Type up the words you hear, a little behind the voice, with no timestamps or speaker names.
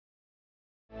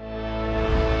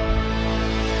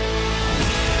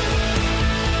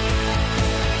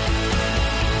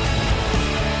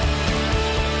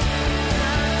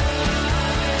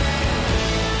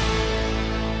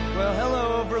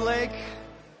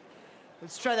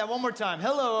Let's try that one more time.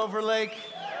 Hello, Overlake.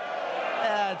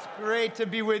 Yeah, it's great to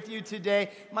be with you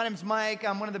today. My name's Mike.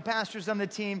 I'm one of the pastors on the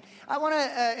team. I want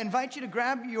to invite you to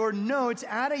grab your notes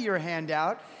out of your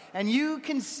handout, and you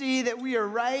can see that we are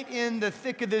right in the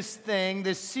thick of this thing,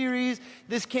 this series,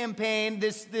 this campaign,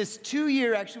 this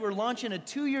 2-year, actually we're launching a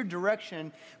 2-year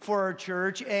direction for our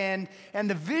church, and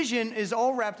the vision is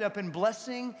all wrapped up in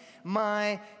blessing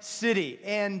my city.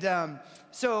 And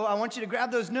so I want you to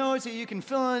grab those notes that you can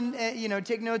fill in,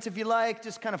 take notes if you like,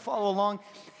 just kind of follow along.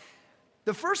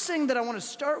 The first thing that I want to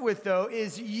start with, though,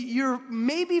 is you're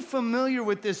maybe familiar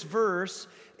with this verse.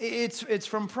 It's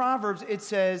from Proverbs. It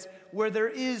says, where there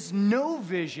is no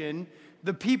vision,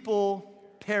 the people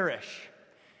perish,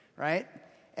 right?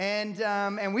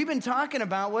 And we've been talking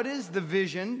about what is the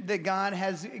vision that God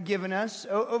has given us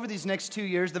over these next 2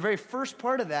 years. The very first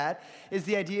part of that is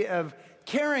the idea of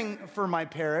caring for my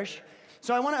parish.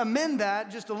 So I want to amend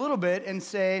that just a little bit and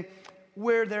say,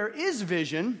 where there is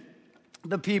vision,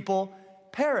 the people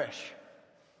perish.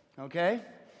 Okay?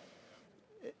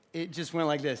 It just went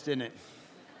like this, didn't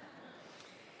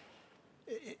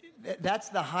it? That's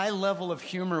the high level of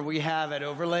humor we have at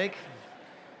Overlake.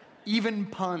 Even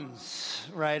puns,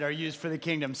 right, are used for the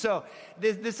kingdom. So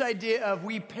this idea of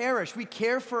we perish, we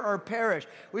care for our parish.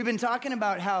 We've been talking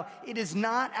about how it is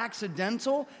not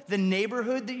accidental, the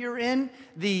neighborhood that you're in,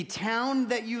 the town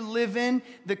that you live in,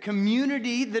 the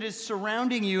community that is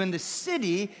surrounding you, and the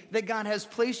city that God has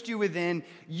placed you within.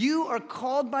 You are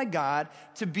called by God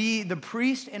to be the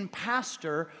priest and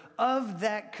pastor of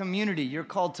that community. You're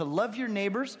called to love your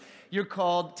neighbors. You're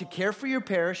called to care for your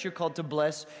parish. You're called to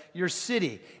bless your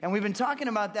city. And we've been talking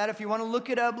about that. If you want to look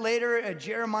it up later at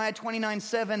Jeremiah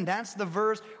 29:7, that's the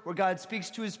verse where God speaks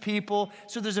to his people.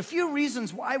 So there's a few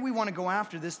reasons why we want to go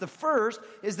after this. The first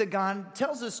is that God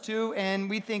tells us to, and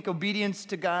we think obedience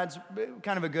to God's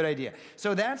kind of a good idea.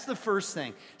 So that's the first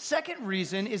thing. Second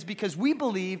reason is because we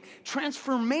believe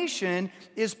transformation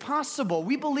is possible.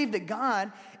 We believe that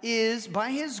God is,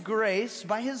 by his grace,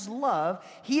 by his love,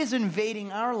 he is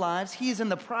invading our lives. He is in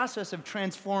the process of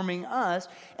transforming us.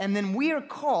 And then we are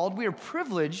called, we are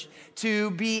privileged to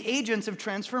be agents of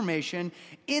transformation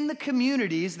in the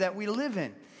communities that we live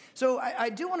in. So I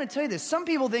do want to tell you this. Some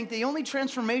people think the only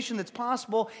transformation that's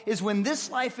possible is when this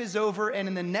life is over and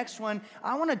in the next one.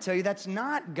 I want to tell you that's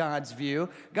not God's view.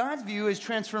 God's view is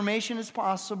transformation is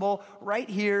possible right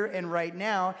here and right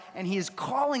now, and he is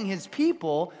calling his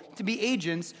people to be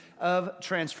agents of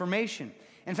transformation.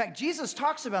 In fact, Jesus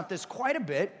talks about this quite a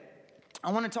bit.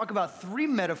 I want to talk about 3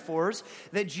 metaphors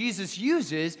that Jesus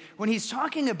uses when he's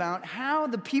talking about how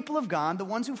the people of God, the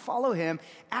ones who follow him,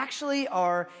 actually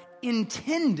are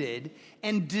intended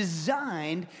and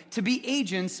designed to be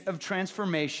agents of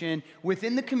transformation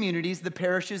within the communities, the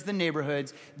parishes, the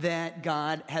neighborhoods that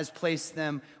God has placed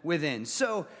them within.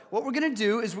 So what we're going to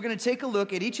do is we're going to take a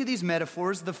look at each of these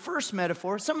metaphors. The first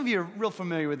metaphor, some of you are real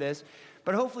familiar with this,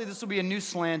 but hopefully this will be a new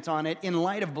slant on it in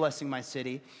light of blessing my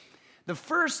city. The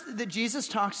first that Jesus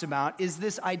talks about is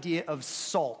this idea of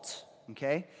salt,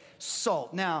 okay?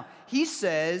 Salt. Now, he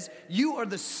says, you are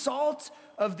the salt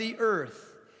of the earth.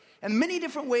 And many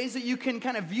different ways that you can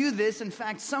kind of view this. In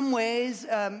fact, some ways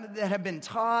that have been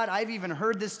taught, I've even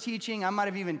heard this teaching, I might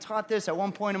have even taught this at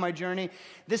one point in my journey.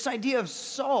 This idea of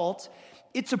salt,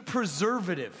 it's a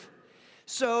preservative.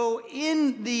 So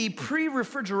in the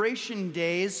pre-refrigeration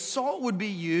days, salt would be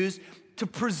used to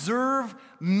preserve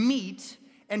meat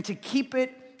and to keep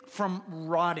it from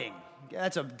rotting.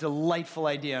 That's a delightful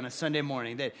idea on a Sunday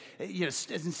morning. That,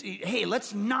 hey,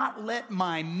 let's not let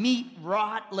my meat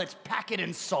rot. Let's pack it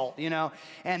in salt,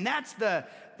 And that's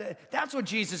that's what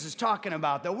Jesus is talking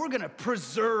about. That we're going to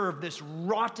preserve this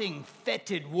rotting,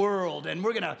 fetid world, and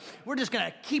we're just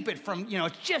gonna keep it from,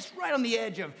 it's just right on the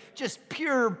edge of just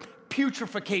pure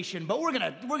putrefaction. But we're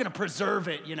gonna preserve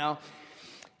it,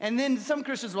 And then some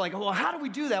Christians were like, well, how do we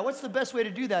do that? What's the best way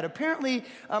to do that? Apparently,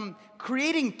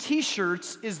 creating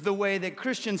T-shirts is the way that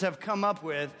Christians have come up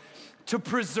with to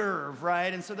preserve,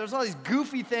 right? And so there's all these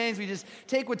goofy things. We just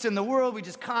take what's in the world, we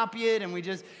just copy it, and we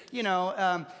just,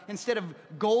 instead of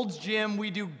Gold's Gym,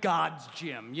 we do God's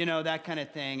Gym, that kind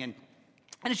of thing. And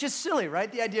it's just silly,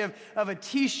 right? The idea of a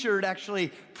T-shirt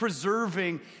actually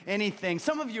preserving anything.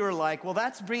 Some of you are like, well,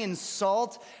 that's bringing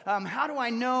salt. How do I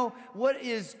know what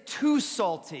is too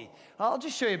salty? I'll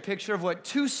just show you a picture of what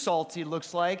too salty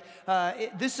looks like.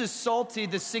 This is Salty,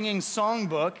 the singing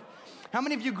songbook. How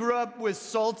many of you grew up with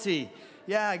Salty?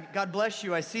 Yeah, God bless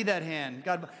you. I see that hand.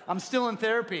 I'm still in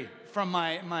therapy from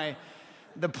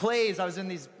the plays. I was in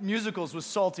these musicals with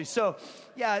Salty. So,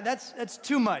 yeah, that's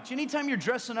too much. Anytime you're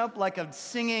dressing up like a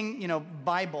singing,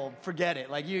 Bible, forget it.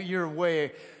 Like you're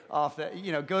way off that,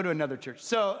 go to another church.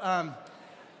 So,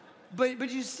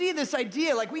 but you see this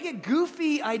idea, like we get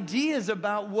goofy ideas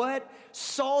about what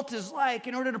salt is like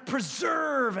in order to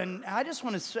preserve. And I just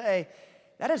want to say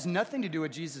that has nothing to do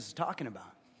with what Jesus is talking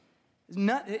about.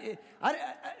 It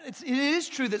is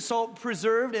true that salt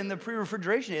preserved in the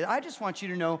pre-refrigeration. I just want you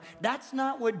to know that's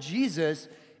not what Jesus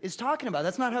is talking about.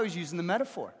 That's not how he's using the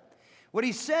metaphor. What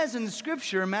he says in the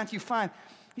scripture in Matthew 5,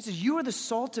 he says, you are the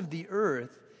salt of the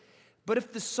earth, but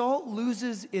if the salt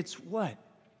loses its what?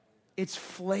 Its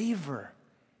flavor.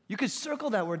 You could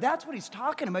circle that word. That's what he's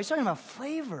talking about. He's talking about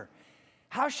flavor.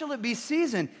 How shall it be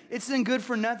seasoned? It's then good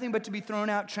for nothing but to be thrown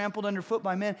out, trampled underfoot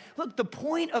by men. Look, the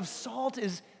point of salt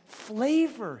is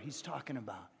flavor he's talking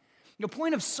about. The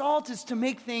point of salt is to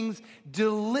make things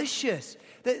delicious.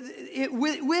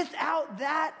 Without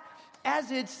that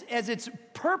as its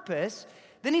purpose,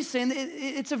 then he's saying that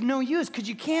it's of no use because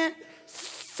you can't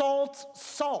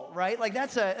salt, right? Like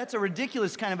that's a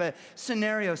ridiculous kind of a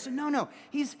scenario. So no,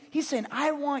 he's saying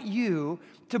I want you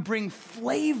to bring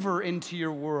flavor into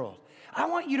your world. I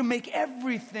want you to make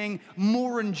everything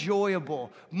more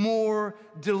enjoyable, more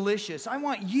delicious. I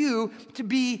want you to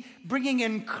be bringing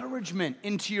encouragement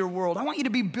into your world. I want you to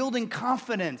be building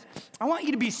confidence. I want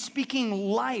you to be speaking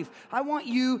life. I want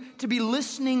you to be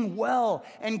listening well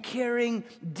and caring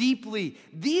deeply.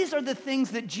 These are the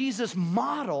things that Jesus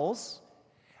models,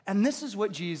 and this is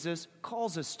what Jesus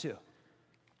calls us to.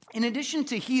 In addition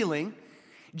to healing,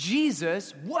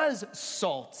 Jesus was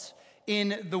salt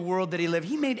in the world that he lived.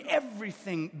 He made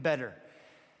everything better.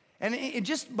 And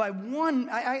just by one,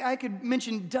 I could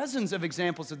mention dozens of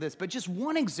examples of this, but just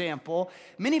one example,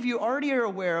 many of you already are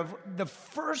aware of the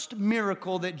first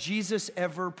miracle that Jesus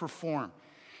ever performed.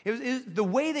 It was the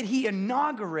way that he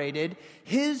inaugurated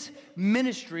his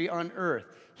ministry on earth.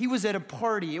 He was at a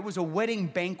party. It was a wedding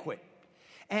banquet.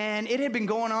 And it had been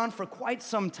going on for quite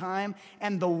some time,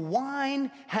 and the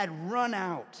wine had run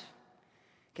out.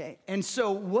 Okay, and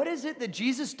so what is it that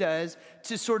Jesus does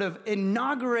to sort of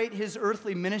inaugurate his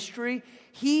earthly ministry?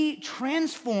 He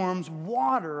transforms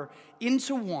water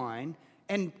into wine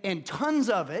and tons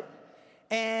of it.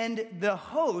 And the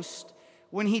host,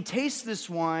 when he tastes this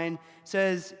wine,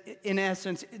 says, in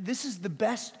essence, this is the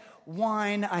best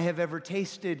wine I have ever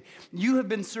tasted. You have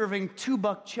been serving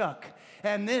 $2 Chuck,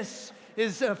 and this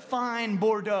is a fine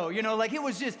Bordeaux. Like it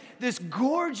was just this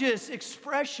gorgeous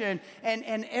expression,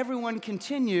 and everyone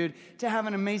continued to have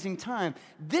an amazing time.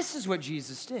 This is what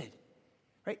Jesus did,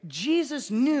 right?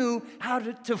 Jesus knew how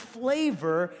to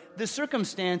flavor the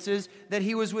circumstances that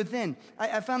he was within.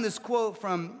 I found this quote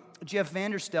from Jeff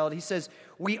Vanderstelt. He says,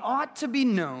 "We ought to be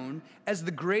known as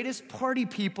the greatest party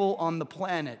people on the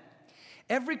planet.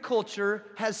 Every culture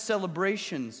has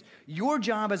celebrations. Your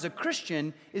job as a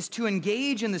Christian is to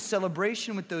engage in the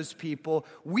celebration with those people.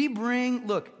 We bring,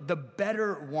 the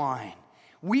better wine.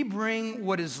 We bring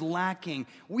what is lacking.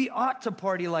 We ought to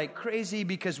party like crazy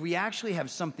because we actually have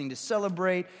something to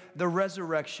celebrate, the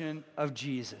resurrection of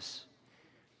Jesus."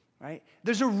 Right?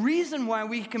 There's a reason why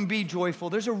we can be joyful.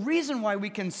 There's a reason why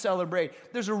we can celebrate.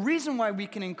 There's a reason why we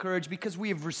can encourage, because we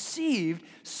have received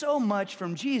so much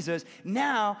from Jesus.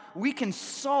 Now we can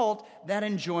salt that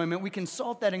enjoyment. We can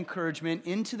salt that encouragement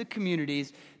into the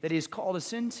communities that he has called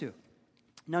us into.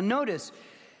 Now notice,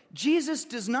 Jesus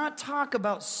does not talk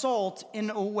about salt in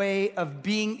a way of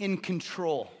being in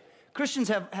control. Christians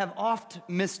have oft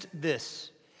missed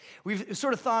this. We've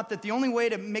sort of thought that the only way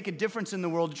to make a difference in the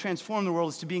world, to transform the world,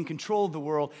 is to be in control of the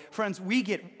world. Friends, we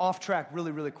get off track really,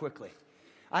 really quickly.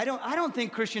 I don't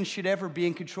think Christians should ever be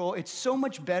in control. It's so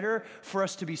much better for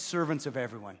us to be servants of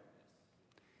everyone.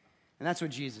 And that's what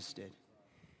Jesus did.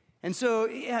 And so,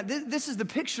 this is the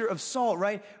picture of salt,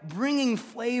 right? Bringing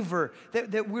flavor,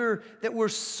 that we're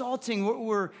salting,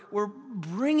 we're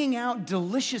bringing out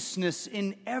deliciousness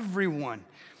in everyone.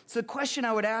 So the question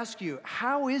I would ask you,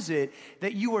 how is it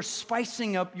that you are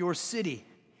spicing up your city?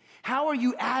 How are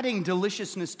you adding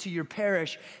deliciousness to your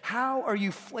parish? How are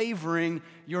you flavoring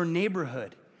your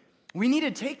neighborhood? We need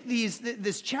to take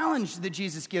this challenge that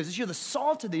Jesus gives us. You're the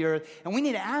salt of the earth, and we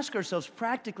need to ask ourselves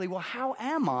practically, well, how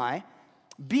am I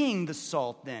being the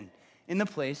salt then in the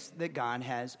place that God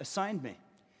has assigned me?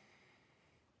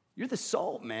 You're the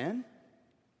salt, man.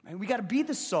 We got to be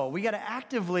the salt. We got to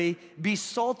actively be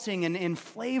salting and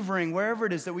flavoring wherever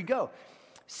it is that we go.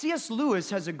 C.S.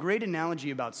 Lewis has a great analogy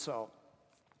about salt.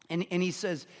 And he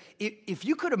says, if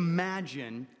you could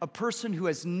imagine a person who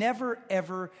has never,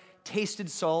 ever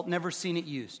tasted salt, never seen it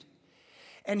used,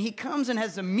 and he comes and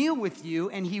has a meal with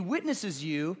you, and he witnesses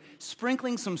you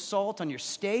sprinkling some salt on your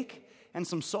steak and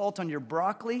some salt on your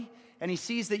broccoli, and he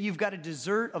sees that you've got a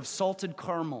dessert of salted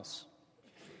caramels.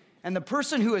 And the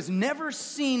person who has never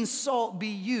seen salt be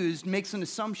used makes an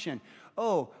assumption.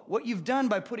 Oh, what you've done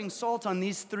by putting salt on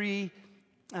these three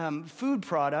food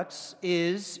products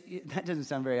is, that doesn't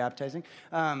sound very appetizing,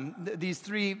 these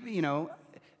three,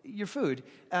 your food,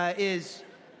 is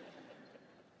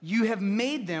you have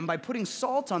made them, by putting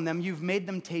salt on them, you've made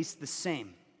them taste the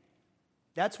same.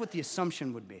 That's what the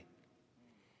assumption would be.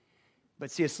 But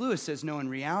C.S. Lewis says, no, in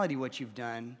reality what you've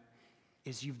done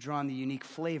is you've drawn the unique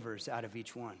flavors out of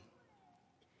each one.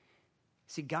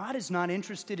 See, God is not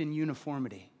interested in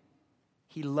uniformity.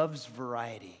 He loves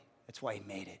variety. That's why he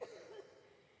made it.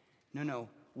 No.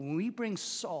 When we bring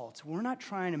salt, we're not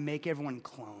trying to make everyone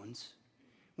clones.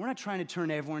 We're not trying to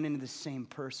turn everyone into the same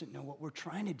person. No, what we're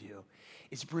trying to do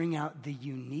is bring out the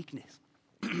uniqueness,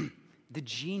 the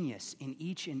genius in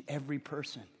each and every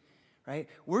person, right?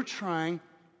 We're trying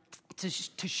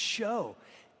to show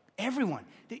everyone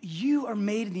that you are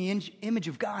made in the image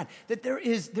of God, that there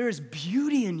is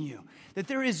beauty in you, that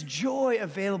there is joy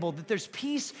available, that there's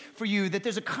peace for you, that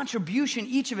there's a contribution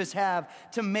each of us have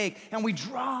to make, and we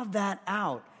draw that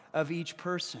out of each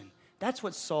person. That's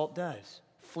what salt does.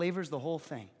 Flavors the whole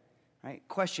thing, right?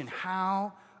 Question,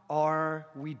 how are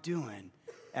we doing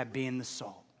at being the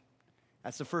salt?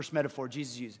 That's the first metaphor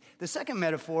Jesus used. The second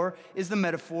metaphor is the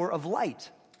metaphor of light.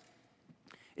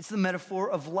 It's the metaphor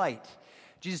of light.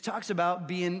 Jesus talks about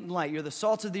being light. You're the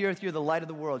salt of the earth, you're the light of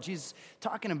the world. Jesus is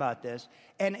talking about this.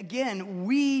 And again,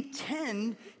 we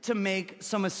tend to make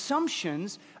some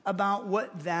assumptions about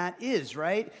what that is,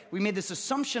 right? We made this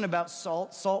assumption about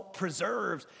salt. Salt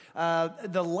preserves.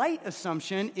 The light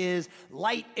assumption is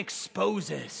light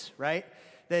exposes, right?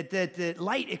 That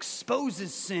light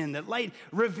exposes sin, that light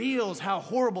reveals how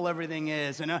horrible everything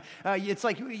is. And it's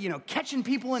like, catching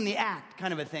people in the act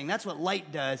kind of a thing. That's what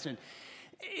light does. And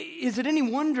is it any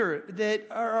wonder that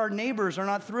our neighbors are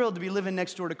not thrilled to be living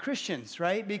next door to Christians,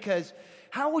 right? Because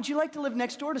how would you like to live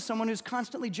next door to someone who's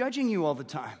constantly judging you all the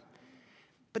time?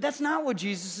 But that's not what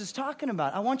Jesus is talking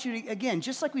about. I want you to, again,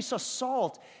 just like we saw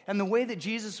salt and the way that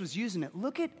Jesus was using it,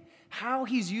 look at how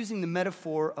he's using the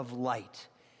metaphor of light.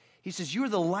 He says, you are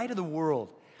the light of the world.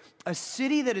 A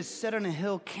city that is set on a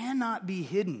hill cannot be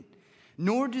hidden.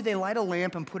 Nor do they light a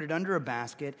lamp and put it under a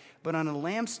basket, but on a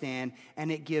lampstand,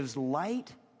 and it gives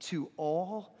light to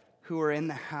all who are in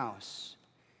the house.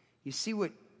 You see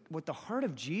what the heart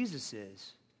of Jesus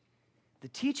is. The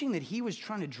teaching that he was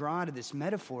trying to draw out of this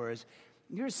metaphor is,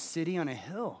 you're a city on a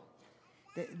hill.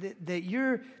 That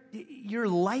you're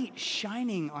light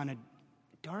shining on a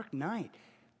dark night.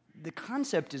 The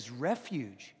concept is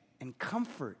refuge and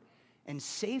comfort and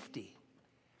safety.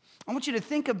 I want you to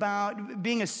think about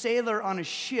being a sailor on a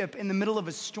ship in the middle of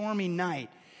a stormy night,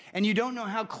 and you don't know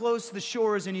how close the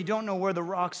shore is, and you don't know where the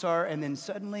rocks are, and then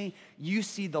suddenly you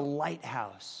see the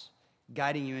lighthouse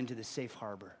guiding you into the safe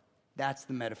harbor. That's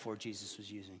the metaphor Jesus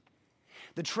was using.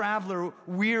 The traveler,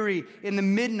 weary in the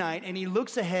midnight, and he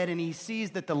looks ahead and he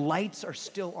sees that the lights are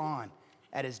still on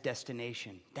at his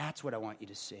destination. That's what I want you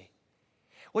to see.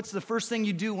 What's the first thing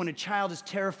you do when a child is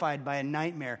terrified by a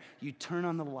nightmare? You turn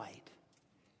on the light.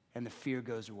 And the fear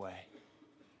goes away.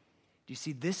 Do you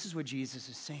see, this is what Jesus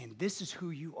is saying. This is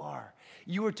who you are.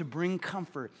 You are to bring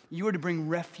comfort. You are to bring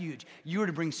refuge. You are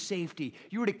to bring safety.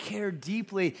 You are to care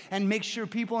deeply and make sure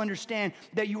people understand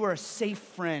that you are a safe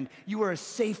friend. You are a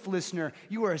safe listener.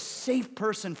 You are a safe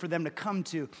person for them to come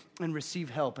to and receive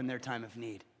help in their time of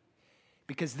need.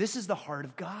 Because this is the heart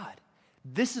of God.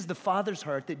 This is the Father's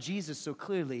heart that Jesus so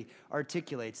clearly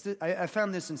articulates. I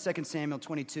found this in 2 Samuel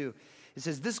 22. It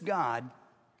says, this God,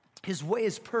 his way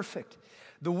is perfect.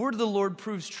 The word of the Lord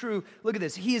proves true. Look at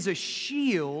this. He is a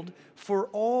shield for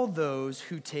all those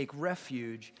who take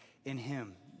refuge in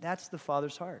him. That's the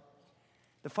Father's heart.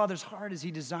 The Father's heart is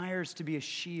he desires to be a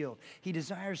shield. He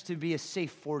desires to be a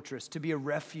safe fortress, to be a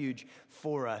refuge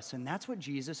for us. And that's what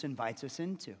Jesus invites us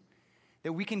into.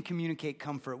 That we can communicate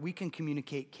comfort, we can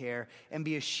communicate care, and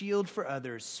be a shield for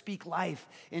others, speak life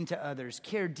into others,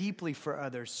 care deeply for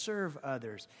others, serve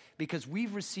others. Because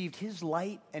we've received his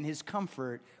light and his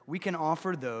comfort, we can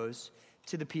offer those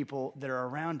to the people that are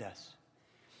around us.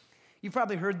 You've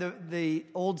probably heard the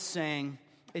old saying,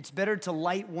 it's better to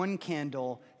light one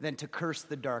candle than to curse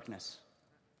the darkness.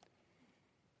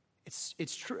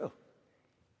 It's true.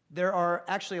 There are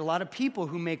actually a lot of people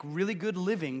who make really good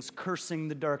livings cursing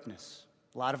the darkness.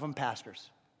 A lot of them pastors.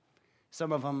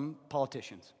 Some of them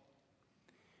politicians.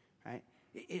 Right?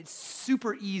 It's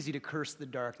super easy to curse the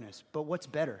darkness, but what's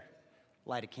better?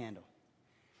 Light a candle.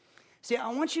 See, I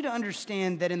want you to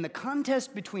understand that in the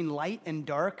contest between light and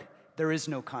dark, there is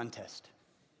no contest.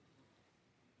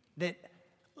 That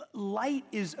light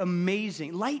is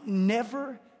amazing. Light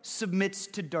never submits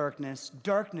to darkness,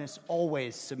 darkness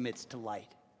always submits to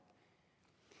light.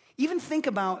 Even think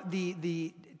about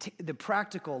the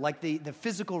practical, like the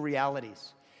physical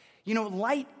realities. You know,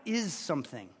 light is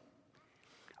something.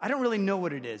 I don't really know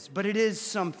what it is, but it is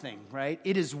something, right?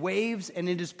 It is waves and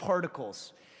it is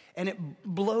particles. And it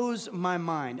blows my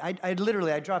mind. I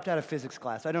dropped out of physics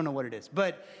class. I don't know what it is,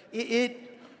 but it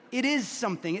is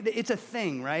something. It's a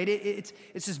thing, right? It's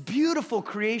this beautiful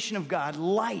creation of God,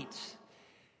 light.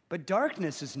 But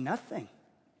darkness is nothing.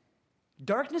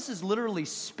 Darkness is literally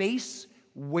space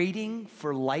waiting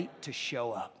for light to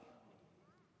show up.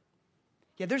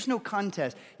 Yeah, there's no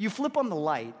contest. You flip on the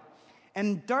light,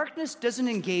 and darkness doesn't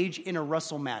engage in a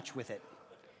wrestle match with it.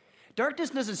 Darkness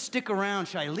doesn't stick around.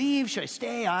 Should I leave? Should I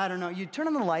stay? I don't know. You turn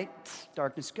on the light,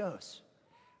 darkness goes,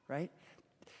 right?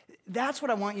 That's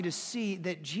what I want you to see,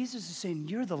 that Jesus is saying,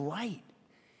 you're the light.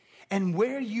 And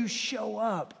where you show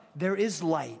up, there is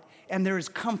light, and there is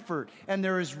comfort, and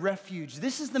there is refuge.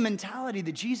 This is the mentality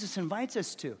that Jesus invites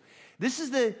us to. These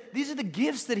are the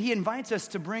gifts that he invites us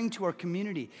to bring to our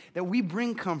community, that we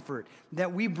bring comfort,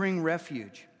 that we bring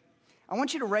refuge. I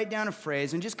want you to write down a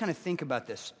phrase and just kind of think about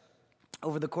this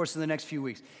over the course of the next few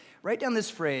weeks. Write down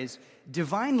this phrase: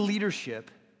 divine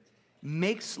leadership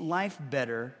makes life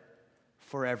better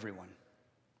for everyone.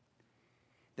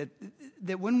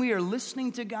 That when we are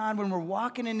listening to God, when we're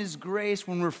walking in his grace,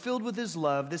 when we're filled with his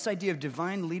love, this idea of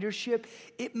divine leadership,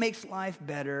 it makes life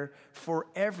better for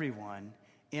everyone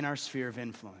in our sphere of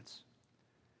influence.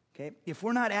 Okay? If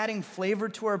we're not adding flavor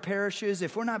to our parishes,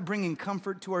 if we're not bringing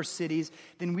comfort to our cities,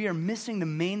 then we are missing the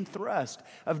main thrust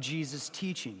of Jesus'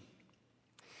 teaching.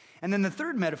 And then the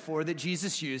third metaphor that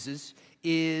Jesus uses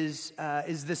is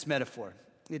this metaphor.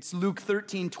 It's Luke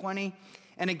 13:20.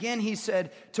 And again, he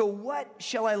said, "To what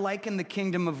shall I liken the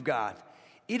kingdom of God?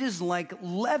 It is like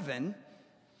leaven,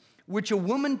 which a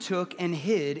woman took and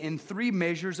hid in 3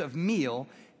 measures of meal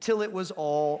till it was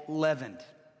all leavened."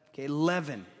 Okay,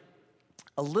 leaven.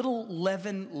 A little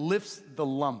leaven lifts the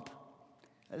lump.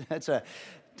 That's a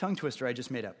tongue twister I just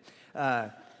made up.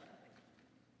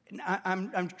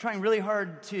 I'm trying really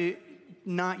hard to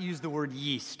not use the word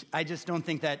yeast. I just don't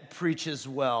think that preaches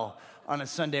well on a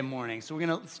Sunday morning. So we're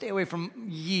going to stay away from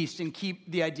yeast and keep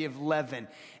the idea of leaven.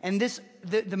 And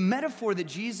the metaphor that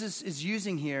Jesus is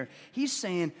using here, he's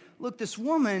saying, look, this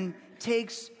woman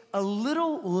takes a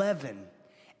little leaven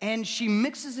and she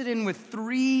mixes it in with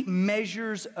 3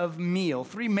 measures of meal,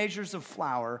 3 measures of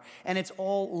flour, and it's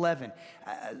all leaven.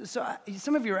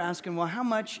 Some of you are asking, well, how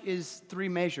much is 3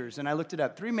 measures? And I looked it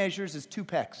up. 3 measures is 2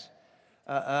 pecks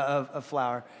of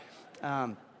flour.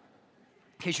 In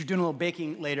case you're doing a little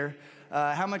baking later,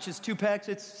 how much is 2 pecks?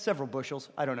 It's several bushels.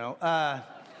 I don't know.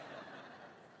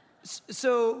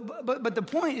 But the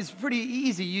point is pretty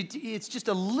easy. It's just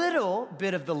a little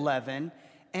bit of the leaven,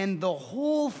 and the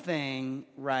whole thing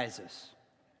rises.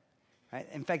 Right?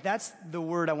 In fact, that's the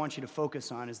word I want you to focus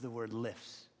on, is the word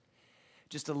lifts.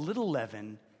 Just a little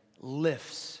leaven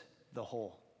lifts the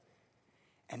whole.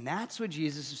 And that's what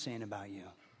Jesus is saying about you.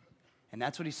 And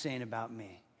that's what he's saying about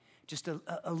me. Just a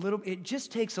little, it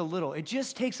just takes a little. It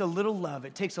just takes a little love.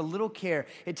 It takes a little care.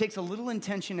 It takes a little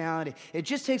intentionality. It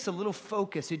just takes a little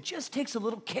focus. It just takes a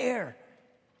little care.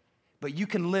 But you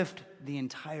can lift the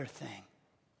entire thing.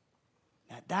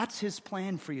 That's his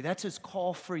plan for you. That's his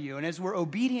call for you. And as we're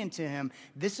obedient to him,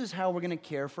 this is how we're going to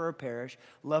care for our parish,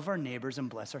 love our neighbors, and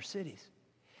bless our cities.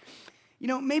 You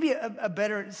know, maybe a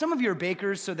better, some of you are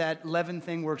bakers, so that leaven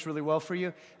thing works really well for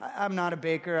you. I'm not a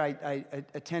baker. I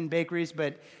attend bakeries,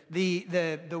 but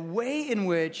the way in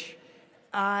which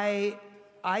I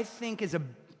think is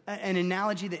an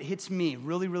analogy that hits me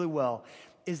really, really well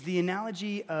is the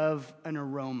analogy of an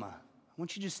aroma. I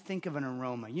want you to just think of an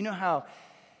aroma. You know how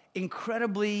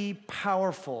incredibly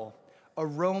powerful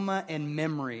aroma and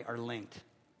memory are linked.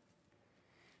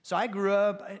 So I grew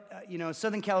up,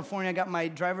 Southern California. I got my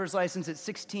driver's license at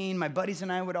 16. My buddies and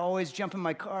I would always jump in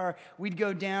my car. We'd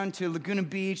go down to Laguna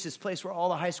Beach, this place where all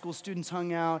the high school students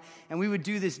hung out, and we would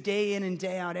do this day in and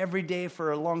day out every day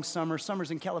for a long summer.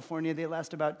 Summers in California, they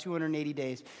last about 280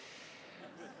 days.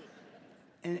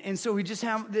 And so we just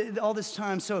have all this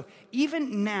time. So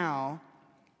even now,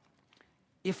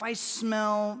 if I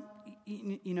smell,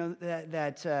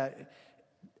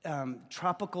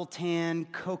 tropical tan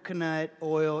coconut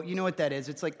oil, you know what that is?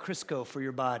 It's like Crisco for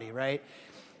your body, right?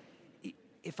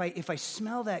 If I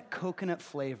smell that coconut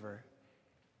flavor,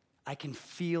 I can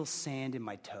feel sand in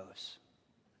my toes.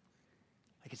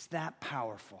 Like, it's that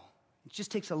powerful. It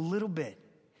just takes a little bit.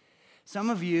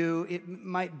 Some of you, it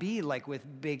might be like with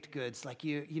baked goods, like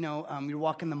you're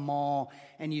walking the mall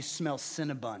and you smell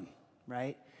Cinnabon,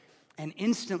 right? And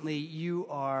instantly you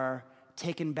are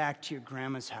taken back to your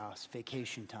grandma's house,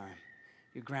 vacation time.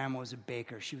 Your grandma was a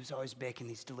baker. She was always baking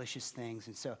these delicious things.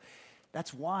 And so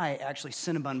that's why actually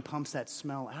Cinnabon pumps that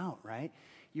smell out, right?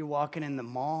 You're walking in the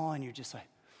mall and you're just like,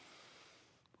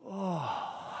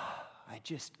 oh, I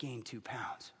just gained 2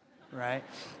 pounds, right?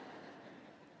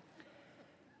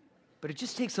 But it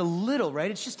just takes a little,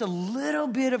 right? It's just a little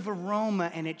bit of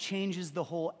aroma and it changes the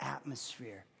whole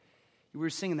atmosphere. We were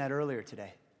singing that earlier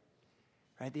today,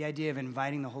 right? The idea of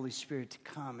inviting the Holy Spirit to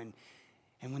come.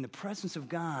 And when the presence of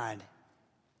God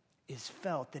is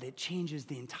felt, that it changes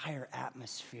the entire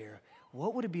atmosphere.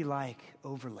 What would it be like,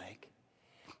 Overlake,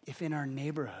 if in our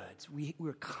neighborhoods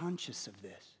we're conscious of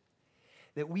this?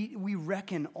 That we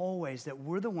reckon always that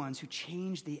we're the ones who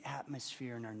change the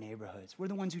atmosphere in our neighborhoods. We're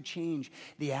the ones who change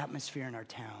the atmosphere in our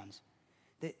towns.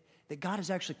 That God has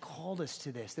actually called us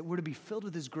to this, that we're to be filled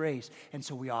with His grace, and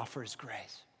so we offer His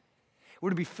grace.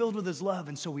 We're to be filled with His love,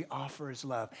 and so we offer His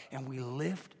love, and we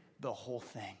lift the whole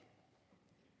thing.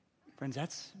 Friends,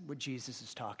 that's what Jesus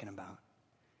is talking about.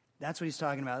 That's what He's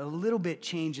talking about. A little bit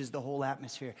changes the whole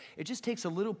atmosphere. It just takes a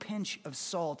little pinch of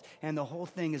salt and the whole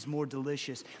thing is more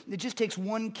delicious. It just takes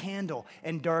one candle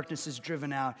and darkness is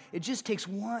driven out. It just takes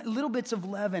little bits of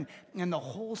leaven and the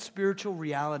whole spiritual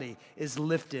reality is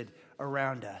lifted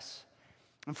around us.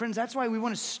 And friends, that's why we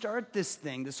want to start this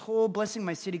thing, this whole Blessing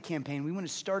My City campaign. We want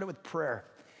to start it with prayer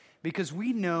because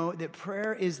we know that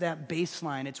prayer is that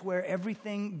baseline. It's where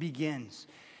everything begins.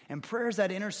 And prayer is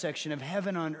that intersection of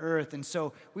heaven on earth. And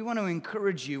so we want to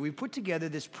encourage you. We put together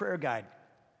this prayer guide.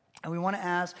 And we want to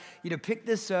ask you to pick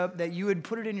this up, that you would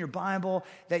put it in your Bible,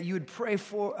 that you would pray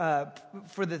for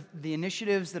the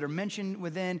initiatives that are mentioned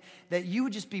within, that you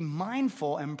would just be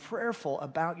mindful and prayerful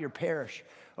about your parish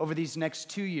over these next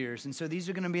 2 years. And so these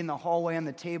are going to be in the hallway on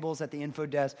the tables at the info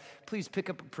desk. Please pick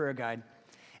up a prayer guide.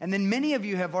 And then many of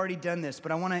you have already done this,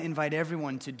 but I want to invite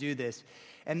everyone to do this.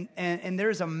 And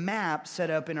there's a map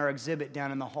set up in our exhibit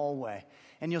down in the hallway.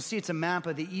 And you'll see it's a map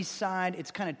of the east side.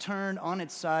 It's kind of turned on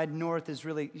its side. North is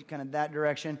really kind of that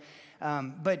direction.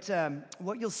 But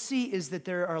what you'll see is that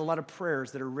there are a lot of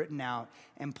prayers that are written out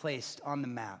and placed on the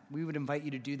map. We would invite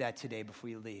you to do that today before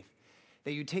you leave.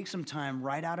 That you take some time,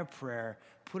 write out a prayer,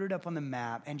 put it up on the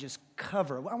map, and just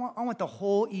cover. I want the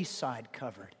whole east side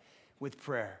covered with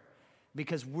prayer.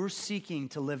 Because we're seeking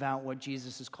to live out what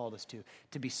Jesus has called us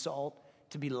to be salt,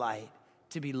 to be light,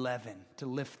 to be leaven, to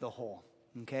lift the whole.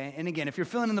 Okay? And again, if you're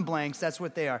filling in the blanks, that's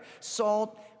what they are.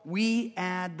 Salt, we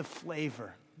add the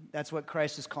flavor. That's what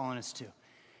Christ is calling us to.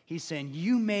 He's saying,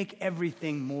 you make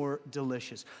everything more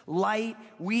delicious. Light,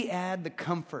 we add the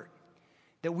comfort.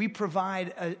 That we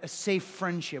provide a safe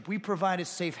friendship. We provide a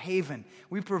safe haven.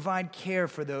 We provide care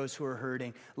for those who are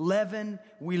hurting. Leaven,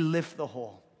 we lift the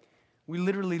whole. We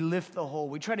literally lift the whole.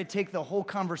 We try to take the whole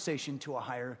conversation to a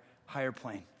higher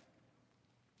plane.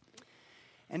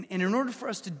 And in order for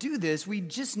us to do this, we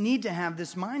just need to have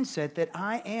this mindset that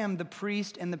I am the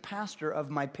priest and the pastor of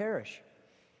my parish.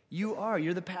 You are.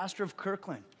 You're the pastor of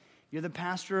Kirkland. You're the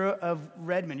pastor of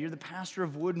Redmond. You're the pastor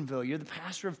of Woodinville. You're the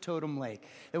pastor of Totem Lake.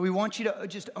 That we want you to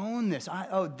just own this.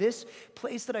 This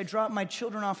place that I drop my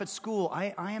children off at school,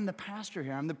 I am the pastor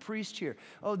here. I'm the priest here.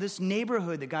 Oh, this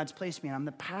neighborhood that God's placed me in, I'm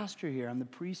the pastor here. I'm the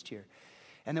priest here.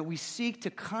 And that we seek to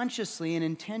consciously and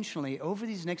intentionally over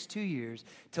these next 2 years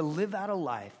to live out a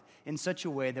life in such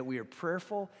a way that we are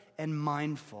prayerful and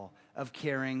mindful of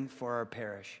caring for our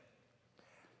parish.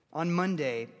 On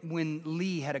Monday, when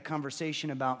Lee had a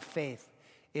conversation about faith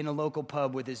in a local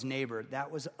pub with his neighbor,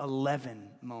 that was a leaven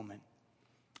moment.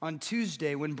 On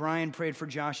Tuesday, when Brian prayed for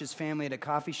Josh's family at a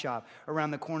coffee shop around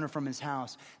the corner from his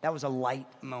house, that was a light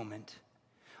moment.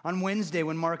 On Wednesday,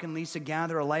 when Mark and Lisa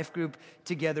gather a life group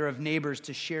together of neighbors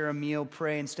to share a meal,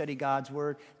 pray, and study God's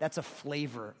word, that's a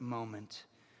flavor moment.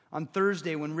 On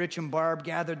Thursday, when Rich and Barb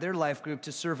gathered their life group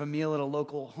to serve a meal at a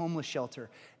local homeless shelter,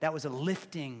 that was a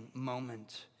lifting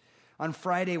moment. On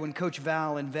Friday, when Coach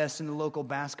Val invests in the local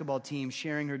basketball team,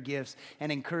 sharing her gifts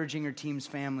and encouraging her team's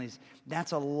families,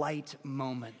 that's a light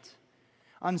moment.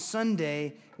 On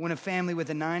Sunday, when a family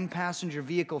with a 9-passenger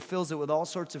vehicle fills it with all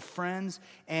sorts of friends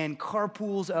and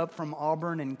carpools up from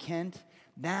Auburn and Kent,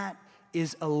 that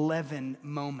is a leaven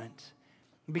moment.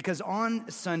 Because on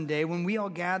Sunday, when we all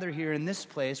gather here in this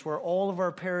place where all of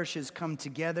our parishes come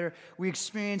together, we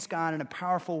experience God in a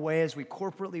powerful way as we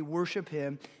corporately worship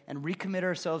Him and recommit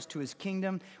ourselves to His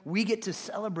kingdom. We get to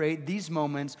celebrate these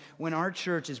moments when our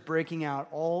church is breaking out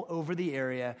all over the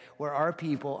area where our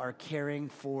people are caring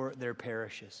for their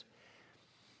parishes.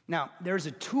 Now, there's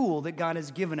a tool that God has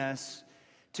given us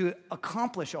to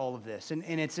accomplish all of this. And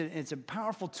it's a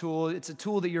powerful tool. It's a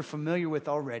tool that you're familiar with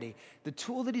already. The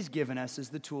tool that He's given us is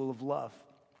the tool of love.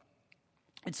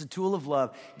 It's a tool of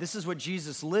love. This is what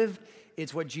Jesus lived,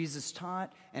 it's what Jesus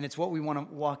taught, and it's what we want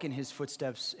to walk in his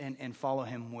footsteps and follow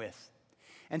him with.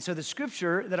 And so the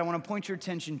scripture that I want to point your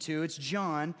attention to, it's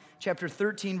John chapter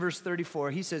 13, verse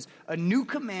 34. He says, "A new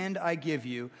command I give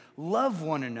you, love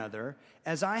one another.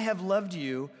 As I have loved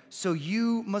you, so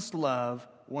you must love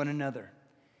one another."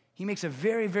 He makes a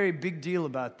very, very big deal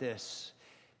about this.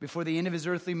 Before the end of his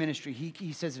earthly ministry,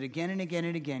 he says it again and again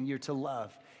and again. You're to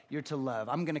love. You're to love.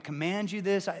 I'm going to command you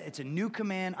this. It's a new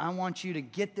command. I want you to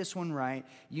get this one right.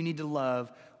 You need to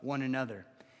love one another.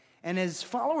 And as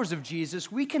followers of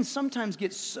Jesus, we can sometimes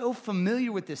get so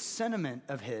familiar with this sentiment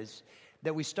of his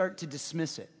that we start to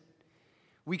dismiss it.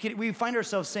 We find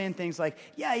ourselves saying things like,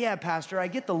 yeah, Pastor, I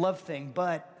get the love thing,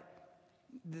 but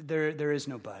there is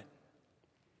no but.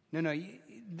 No,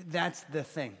 that's the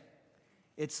thing.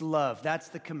 It's love. That's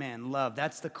the command, love.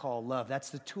 That's the call, love. That's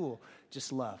the tool,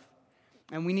 just love.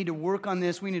 And we need to work on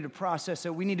this. We need to process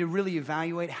it. We need to really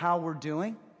evaluate how we're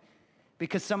doing,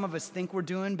 because some of us think we're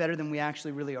doing better than we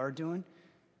actually really are doing.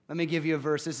 Let me give you a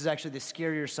verse. This is actually the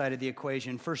scarier side of the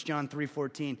equation. 1 John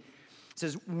 3:14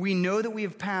 says, "We know that we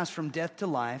have passed from death to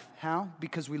life." How?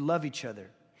 Because we love each other.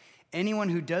 "Anyone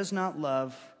who does not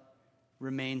love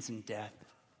remains in death."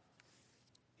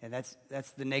 And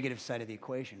that's the negative side of the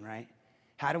equation, right?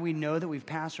 How do we know that we've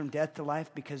passed from death to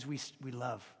life? Because we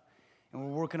love. And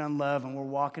we're working on love, and we're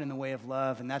walking in the way of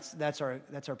love, and that's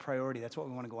our priority. That's what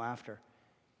we want to go after.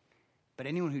 But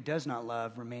anyone who does not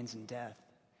love remains in death.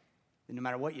 And no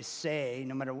matter what you say,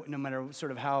 no matter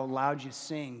sort of how loud you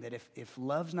sing, that if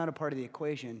love's not a part of the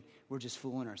equation, we're just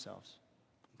fooling ourselves.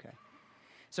 Okay?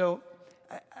 So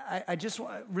I just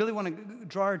really want to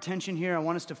draw our attention here. I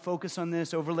want us to focus on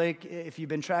this. Overlake, if you've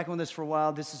been tracking with us for a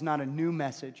while, this is not a new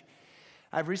message.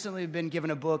 I've recently been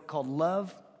given a book called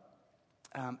Love,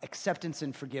 Acceptance,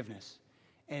 and Forgiveness.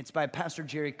 And it's by Pastor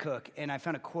Jerry Cook. And I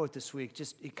found a quote this week.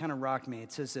 It kind of rocked me.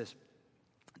 It says this: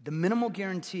 "The minimal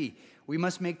guarantee we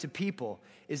must make to people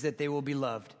is that they will be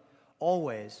loved,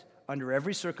 always, under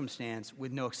every circumstance,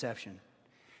 with no exception.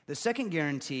 The second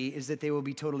guarantee is that they will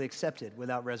be totally accepted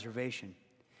without reservation.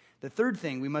 The third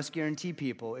thing we must guarantee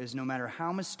people is no matter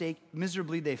how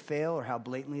miserably they fail or how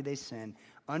blatantly they sin,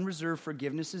 unreserved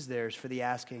forgiveness is theirs for the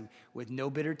asking, with no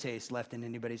bitter taste left in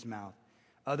anybody's mouth.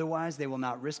 Otherwise, they will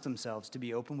not risk themselves to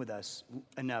be open with us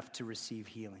enough to receive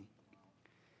healing."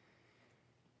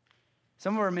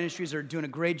 Some of our ministries are doing a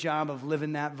great job of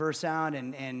living that verse out,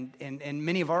 and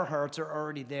many of our hearts are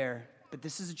already there. But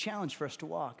this is a challenge for us to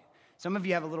walk. Some of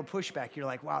you have a little pushback. You're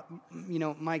like, wow,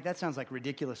 Mike, that sounds like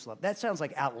ridiculous love. That sounds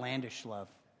like outlandish love.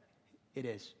 It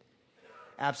is.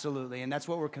 Absolutely. And that's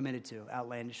what we're committed to,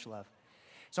 outlandish love.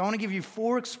 So I want to give you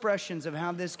 4 expressions of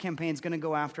how this campaign is going to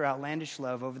go after outlandish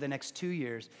love over the next 2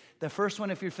 years. The first one,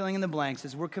 if you're filling in the blanks,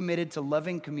 is we're committed to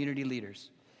loving community leaders.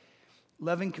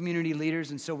 Loving community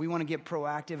leaders, and so we want to get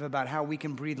proactive about how we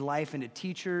can breathe life into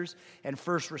teachers and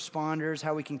first responders,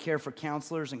 how we can care for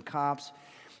counselors and cops.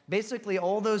 Basically,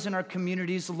 all those in our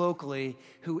communities locally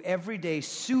who every day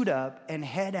suit up and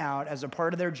head out as a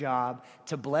part of their job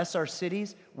to bless our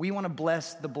cities, we want to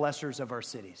bless the blessers of our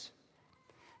cities.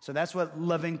 So that's what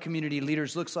loving community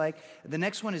leaders looks like. The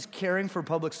next one is caring for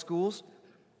public schools.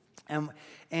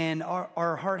 And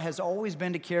our heart has always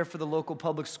been to care for the local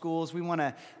public schools. We want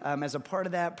to, as a part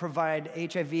of that, provide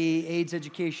HIV/AIDS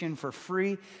education for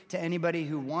free to anybody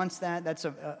who wants that. That's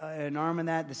an arm of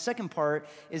that. The second part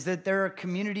is that there are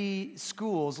community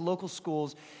schools, local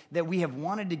schools, that we have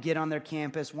wanted to get on their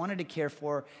campus, wanted to care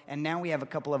for, and now we have a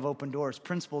couple of open doors.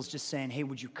 Principals just saying, hey,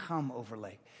 would you come,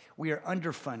 Overlake? We are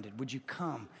underfunded. Would you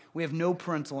come? We have no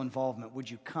parental involvement.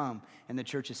 Would you come? And the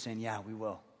church is saying, yeah, we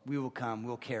will. We will come.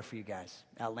 We'll care for you guys.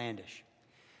 Outlandish.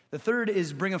 The third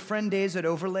is Bring a Friend Days at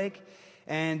Overlake.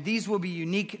 And these will be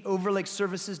unique Overlake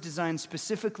services designed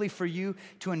specifically for you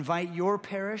to invite your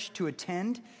parish to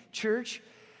attend church.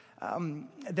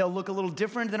 They'll look a little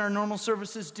different than our normal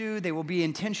services do. They will be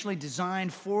intentionally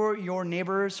designed for your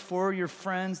neighbors, for your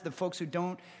friends, the folks who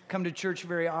don't come to church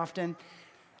very often.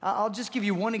 I'll just give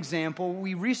you one example.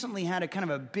 We recently had a kind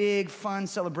of a big, fun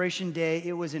celebration day.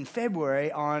 It was in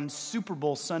February on Super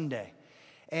Bowl Sunday.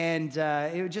 And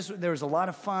there was a lot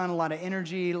of fun, a lot of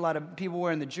energy, a lot of people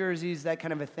wearing the jerseys, that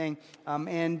kind of a thing.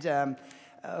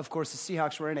 Of course, the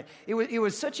Seahawks were in it. It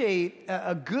was such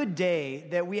a good day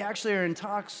that we actually are in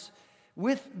talks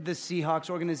with the Seahawks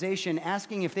organization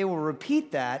asking if they will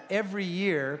repeat that every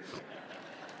year.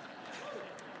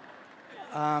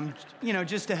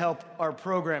 Just to help our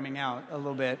programming out a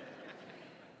little bit.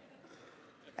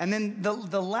 And then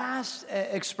the last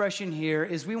expression here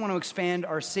is we want to expand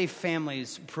our Safe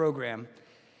Families program.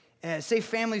 Safe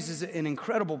Families is an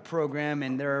incredible program,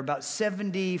 and there are about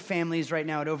 70 families right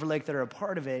now at Overlake that are a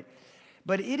part of it.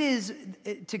 But it is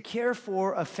to care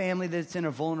for a family that's in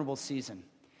a vulnerable season.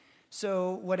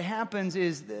 So what happens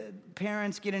is the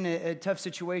parents get in a tough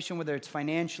situation, whether it's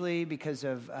financially because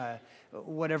of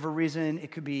whatever reason.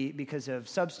 It could be because of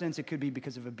substance. It could be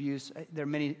because of abuse. There are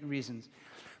many reasons.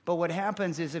 But what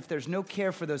happens is if there's no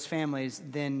care for those families,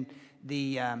 then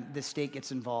the state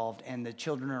gets involved and the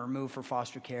children are removed for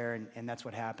foster care, and that's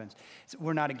what happens. So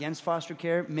we're not against foster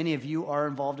care. Many of you are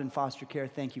involved in foster care.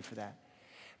 Thank you for that.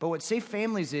 But what Safe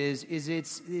Families is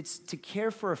it's to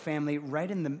care for a family right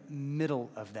in the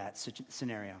middle of that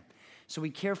scenario. So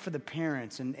we care for the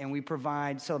parents, and we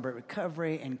provide Celebrate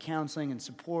Recovery and counseling and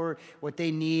support, what they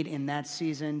need in that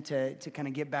season to kind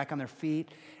of get back on their feet.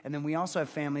 And then we also have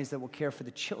families that will care for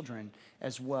the children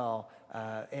as well,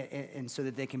 and so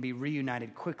that they can be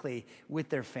reunited quickly with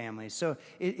their families. So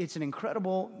it's an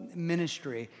incredible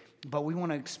ministry, but we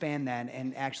want to expand that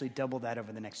and actually double that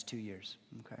over the next 2 years,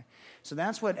 okay? So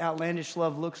that's what Outlandish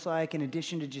Love looks like, in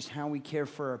addition to just how we care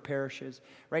for our parishes.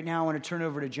 Right now, I want to turn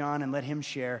over to John and let him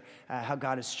share how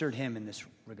God has stirred him in this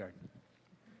regard.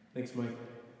 Thanks, Mike.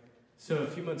 So a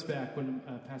few months back, when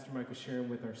Pastor Mike was sharing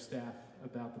with our staff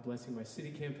about the Blessing My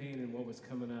City campaign and what was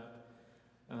coming up,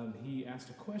 he asked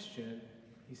a question.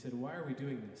 He said, why are we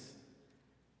doing this?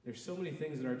 There's so many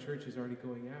things that our church is already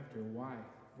going after. Why?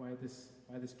 Why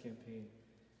this campaign?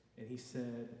 And he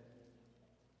said,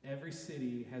 every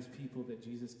city has people that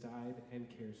Jesus died and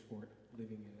cares for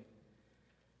living in it.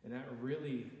 And that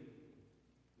really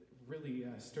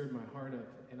stirred my heart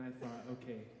up. And I thought,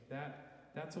 okay,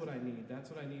 that's what I need. That's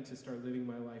what I need to start living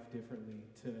my life differently,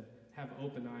 to have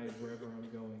open eyes wherever I'm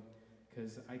going.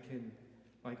 Because I can,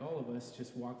 like all of us,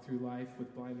 just walk through life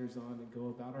with blinders on and go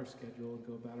about our schedule and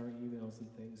go about our emails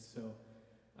and things. So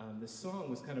this song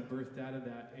was kind of birthed out of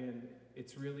that, and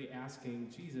it's really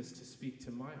asking Jesus to speak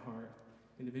to my heart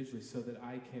individually so that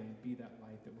I can be that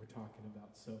light that we're talking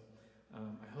about. So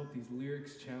I hope these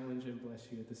lyrics challenge and bless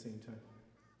you at the same time.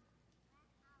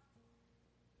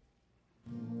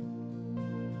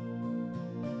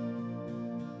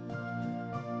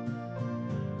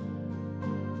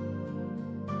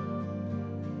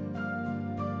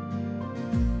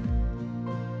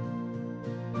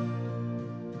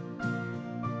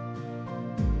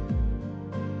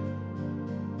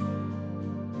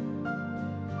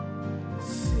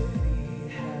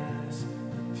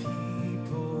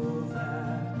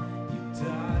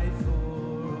 Died for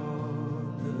all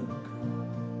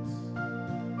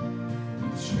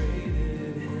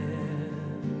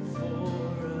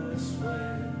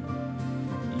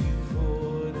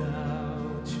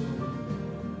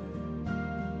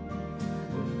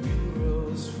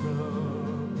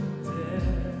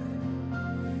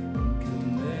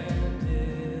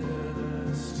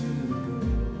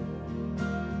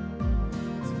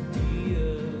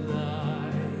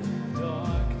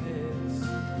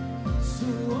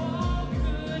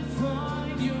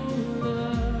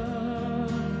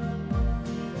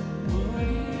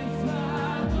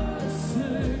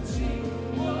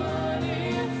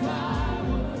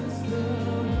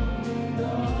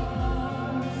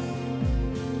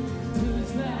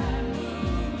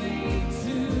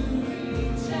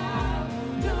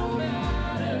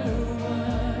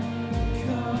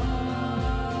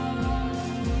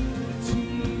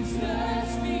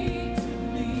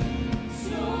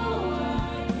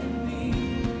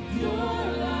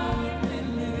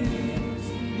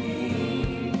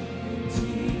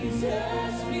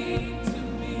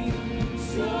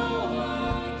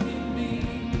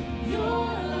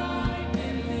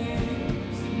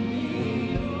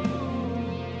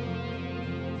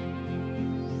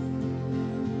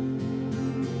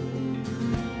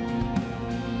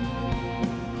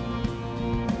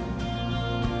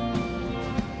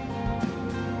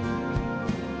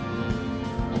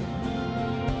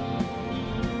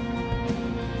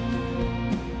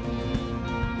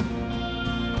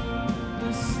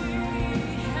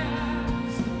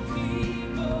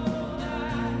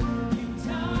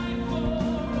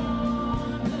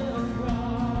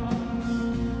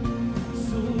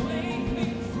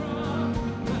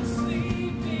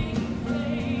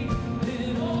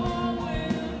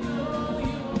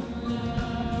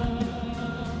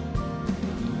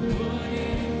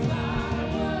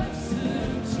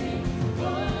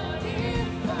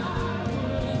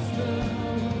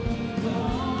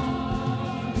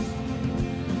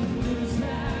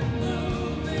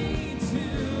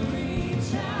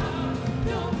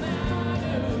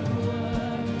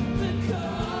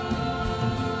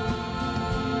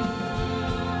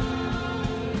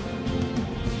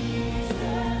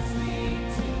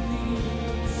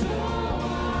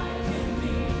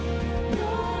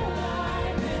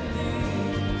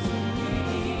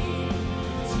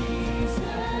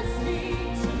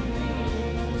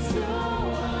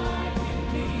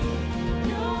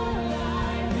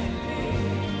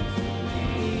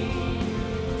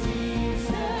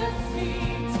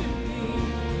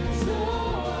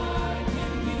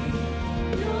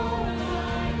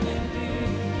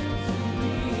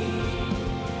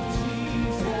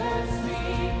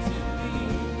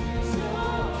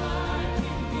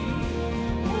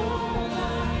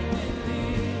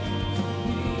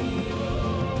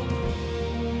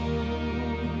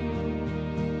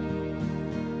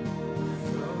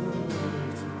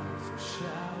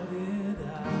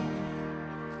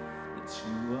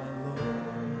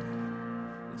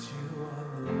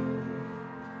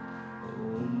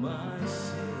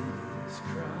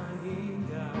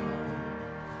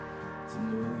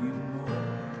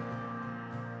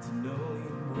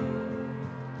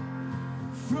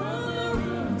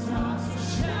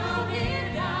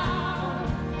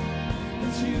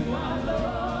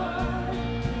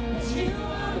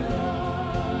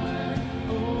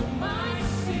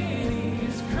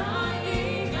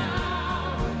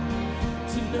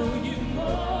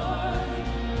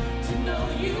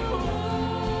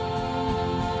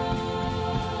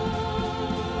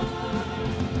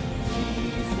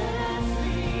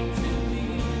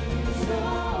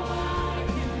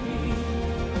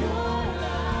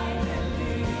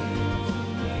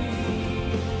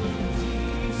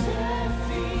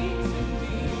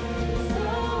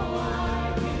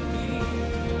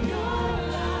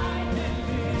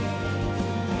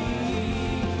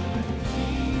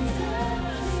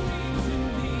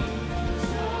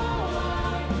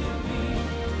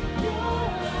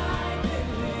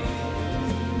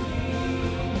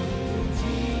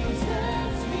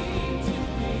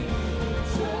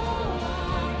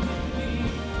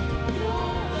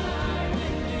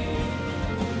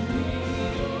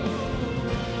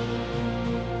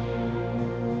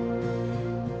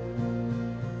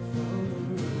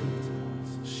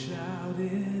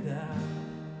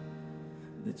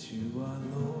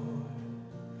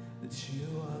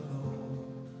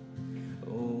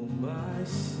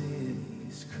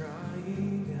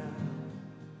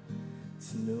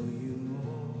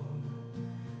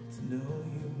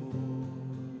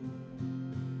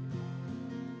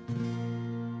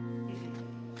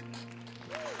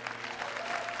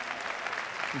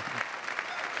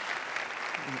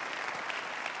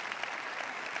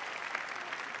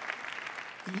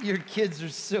Your kids are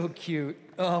so cute.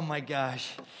 Oh my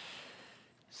gosh.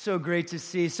 So great to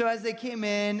see. So as they came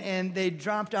in and they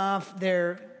dropped off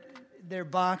their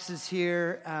boxes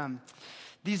here,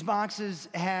 these boxes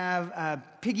have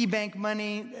piggy bank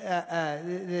money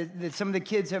that some of the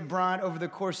kids have brought over the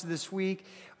course of this week.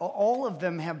 All of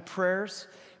them have prayers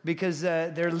because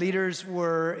their leaders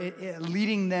were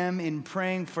leading them in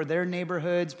praying for their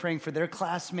neighborhoods, praying for their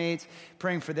classmates,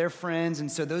 praying for their friends.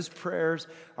 And so those prayers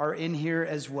are in here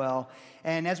as well.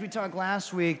 And as we talked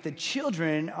last week, the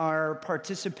children are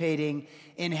participating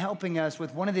in helping us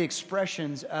with one of the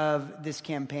expressions of this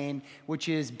campaign, which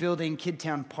is building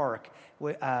Kidtown Park,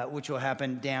 which will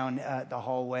happen down the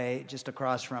hallway just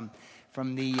across from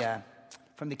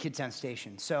the Kidtown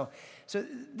station. So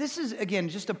this is, again,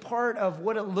 just a part of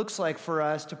what it looks like for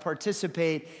us to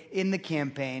participate in the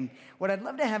campaign. What I'd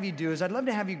love to have you do is I'd love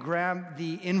to have you grab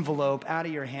the envelope out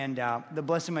of your handout, the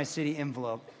Blessing My City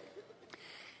envelope.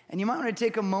 And you might want to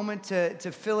take a moment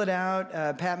to fill it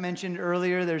out. Pat mentioned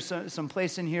earlier there's some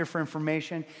place in here for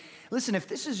information. Listen, if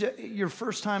this is your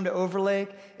first time to Overlake,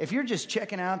 if you're just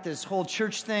checking out this whole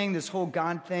church thing, this whole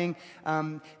God thing,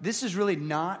 this is really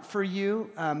not for you.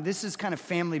 This is kind of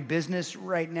family business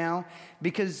right now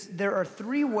because there are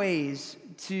 3 ways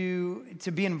to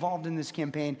be involved in this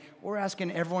campaign. We're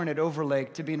asking everyone at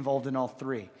Overlake to be involved in all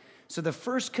 3. So the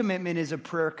first commitment is a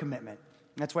prayer commitment.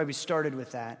 That's why we started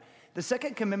with that. The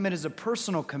second commitment is a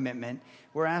personal commitment.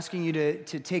 We're asking you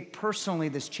to take personally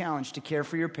this challenge to care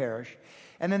for your parish.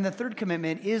 And then the third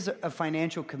commitment is a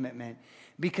financial commitment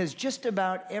because just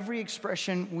about every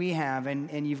expression we have,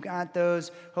 and you've got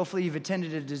those, hopefully you've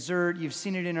attended a dessert, you've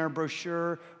seen it in our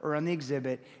brochure or on the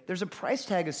exhibit, there's a price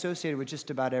tag associated with just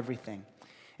about everything.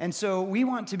 And so we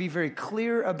want to be very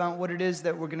clear about what it is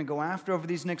that we're going to go after over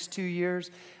these next 2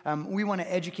 years. We want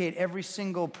to educate every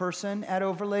single person at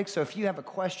Overlake. So if you have a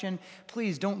question,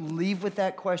 please don't leave with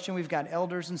that question. We've got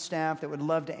elders and staff that would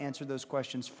love to answer those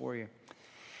questions for you.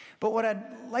 But what I'd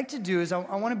like to do is I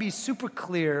want to be super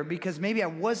clear because maybe I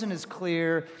wasn't as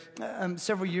clear.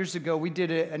 Several years ago, we did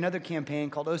another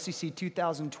campaign called OCC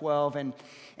 2012.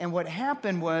 And what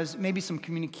happened was maybe some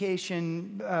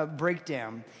communication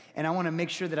breakdown. And I want to make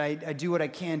sure that I do what I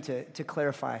can to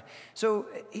clarify. So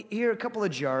here are a couple of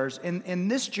jars.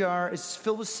 And this jar is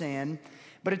filled with sand,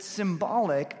 but it's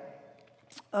symbolic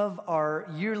of our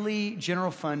yearly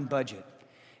general fund budget.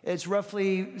 It's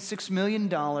roughly $6 million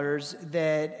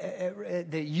that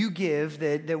you give,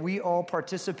 that we all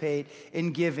participate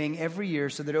in giving every year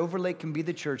so that Overlake can be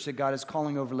the church that God is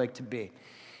calling Overlake to be.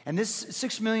 And this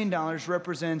 $6 million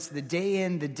represents the day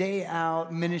in, the day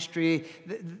out ministry,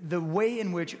 the way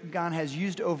in which God has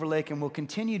used Overlake and will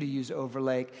continue to use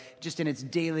Overlake just in its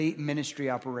daily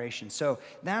ministry operation. So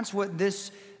that's what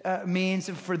this means.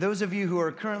 For those of you who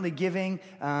are currently giving,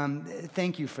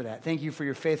 thank you for that. Thank you for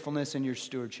your faithfulness and your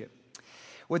stewardship.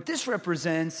 What this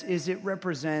represents is it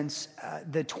represents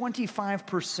the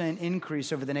 25%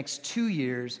 increase over the next 2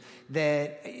 years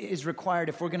that is required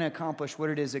if we're going to accomplish what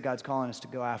it is that God's calling us to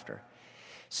go after.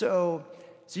 So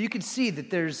you can see that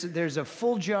there's a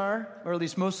full jar, or at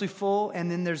least mostly full, and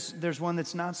then there's one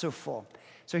that's not so full.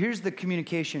 So here's the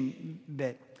communication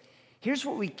bit. Here's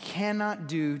what we cannot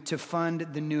do to fund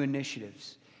the new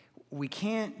initiatives. We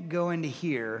can't go into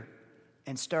here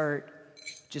and start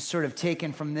just sort of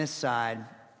taking from this side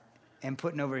and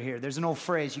putting over here. There's an old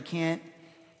phrase, you can't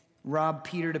rob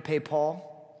Peter to pay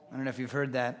Paul. I don't know if you've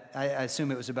heard that. I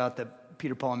assume it was about the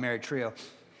Peter, Paul, and Mary trio.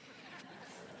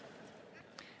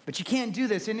 But you can't do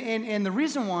this. And the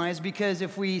reason why is because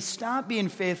if we stop being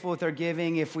faithful with our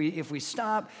giving, if we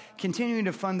stop continuing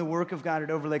to fund the work of God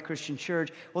at Overlake Christian Church,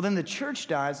 well, then the church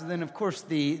dies, and then, of course,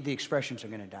 the expressions are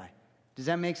going to die. Does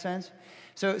that make sense?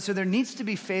 So there needs to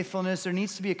be faithfulness. There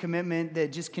needs to be a commitment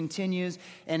that just continues.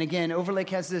 And again, Overlake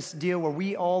has this deal where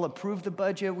we all approve the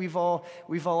budget. We've all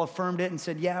affirmed it and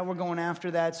said, yeah, we're going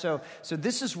after that. So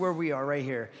this is where we are right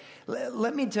here.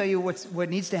 Let me tell you what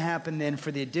needs to happen then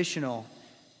for the additional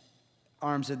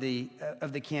arms of the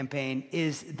campaign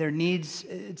is there needs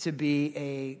to be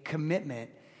a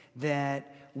commitment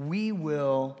that we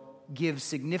will give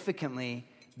significantly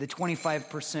the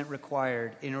 25%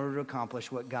 required in order to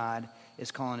accomplish what God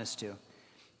is calling us to.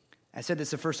 I said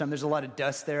this the first time. There's a lot of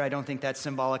dust there. I don't think that's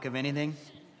symbolic of anything.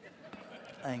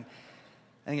 I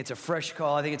think it's a fresh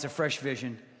call. I think it's a fresh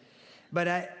vision.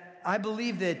 But I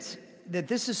believe that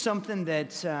this is something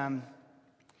that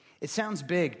it sounds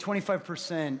big,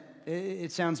 25%.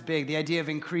 It sounds big. The idea of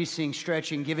increasing,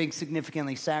 stretching, giving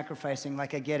significantly, sacrificing,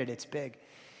 like I get it, it's big.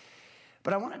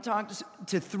 But I want to talk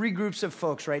to 3 groups of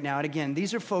folks right now. And again,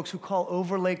 these are folks who call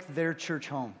Overlake their church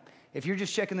home. If you're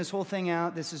just checking this whole thing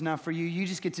out, this is not for you. You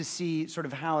just get to see sort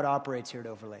of how it operates here at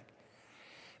Overlake.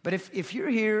 But if you're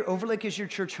here, Overlake is your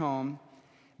church home,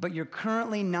 but you're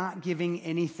currently not giving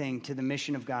anything to the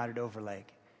mission of God at Overlake,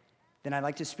 then I'd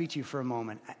like to speak to you for a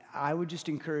moment. I would just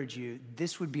encourage you,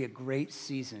 this would be a great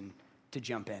season to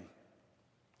jump in.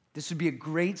 This would be a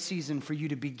great season for you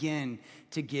to begin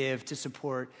to give, to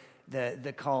support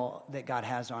the call that God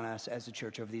has on us as a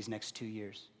church over these next 2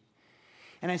 years.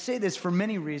 And I say this for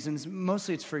many reasons.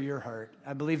 Mostly it's for your heart.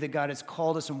 I believe that God has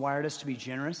called us and wired us to be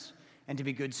generous and to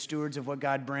be good stewards of what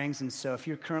God brings. And so if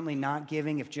you're currently not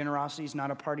giving, if generosity is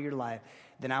not a part of your life,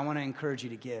 then I want to encourage you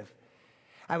to give.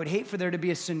 I would hate for there to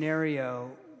be a scenario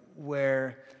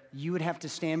where you would have to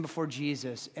stand before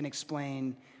Jesus and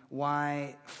explain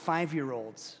why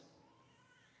 5-year-olds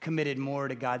committed more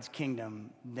to God's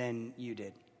kingdom than you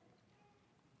did.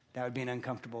 That would be an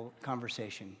uncomfortable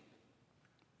conversation.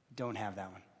 Don't have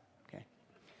that one, okay?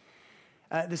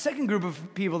 The second group of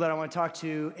people that I want to talk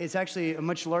to is actually a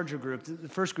much larger group. The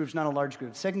first group's not a large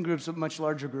group. The second group's a much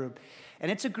larger group. And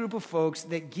it's a group of folks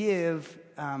that give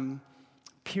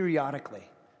periodically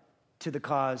to the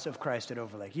cause of Christ at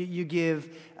Overlake. You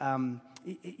give,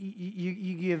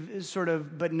 you give sort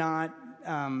of, but not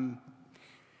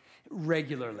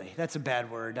regularly. That's a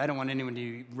bad word. I don't want anyone to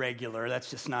be regular. That's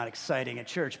just not exciting at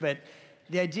church. But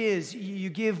the idea is you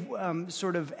give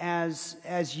sort of as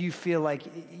you feel like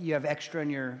you have extra in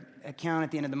your account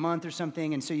at the end of the month or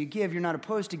something, and so you give. You're not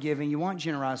opposed to giving. You want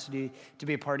generosity to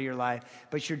be a part of your life,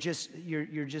 but you're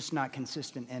just not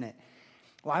consistent in it.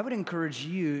 Well, I would encourage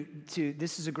you to,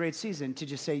 this is a great season, to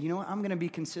just say, you know what, I'm going to be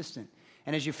consistent.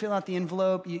 And as you fill out the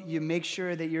envelope, you make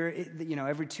sure that you're,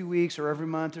 every 2 weeks or every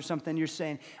month or something, you're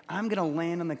saying, I'm going to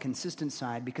land on the consistent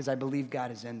side because I believe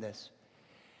God is in this.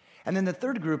 And then the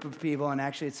third group of people, and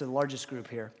actually it's the largest group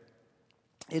here,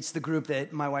 it's the group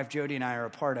that my wife Jody and I are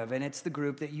a part of, and it's the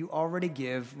group that you already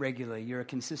give regularly. You're a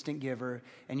consistent giver,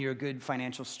 and you're a good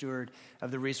financial steward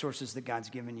of the resources that God's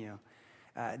given you.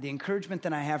 The encouragement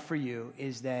that I have for you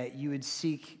is that you would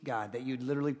seek God, that you'd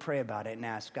literally pray about it and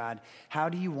ask God, how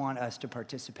do you want us to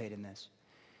participate in this?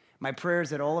 My prayer is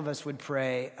that all of us would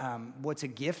pray, what's a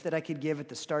gift that I could give at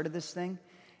the start of this thing?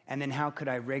 And then how could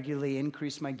I regularly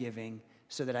increase my giving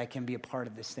so that I can be a part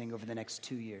of this thing over the next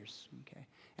 2 years? Okay,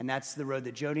 and that's the road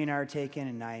that Jody and I are taking,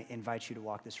 and I invite you to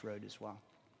walk this road as well.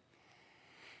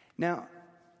 Now,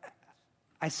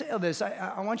 I say all this,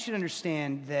 I want you to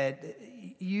understand that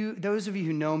those of you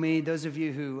who know me, those of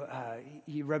you who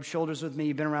you rub shoulders with me,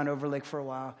 you've been around Overlake for a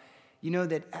while, you know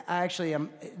that I actually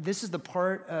am, this is the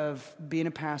part of being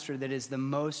a pastor that is the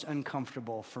most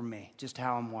uncomfortable for me, just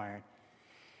how I'm wired.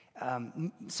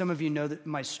 Some of you know that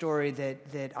my story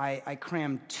that I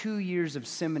crammed 2 years of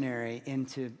seminary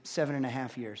into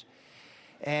 7.5 years.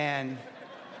 And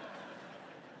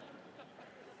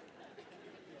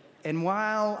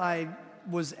while I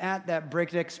was at that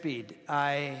breakneck speed,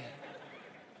 I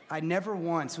never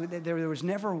once, there was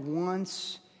never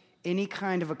once any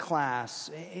kind of a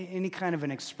class, any kind of an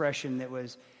expression that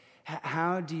was,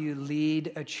 how do you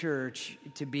lead a church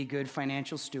to be good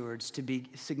financial stewards, to be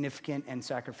significant and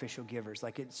sacrificial givers?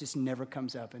 Like, it just never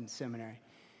comes up in seminary.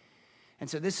 And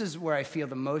so this is where I feel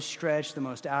the most stretched, the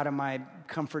most out of my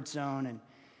comfort zone. And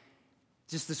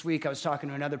just this week, I was talking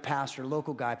to another pastor,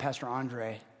 local guy, Pastor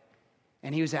Andre,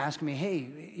 and he was asking me, hey,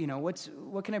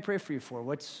 what can I pray for you for?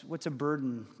 What's a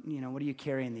burden? What are you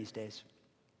carrying these days?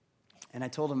 And I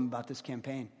told him about this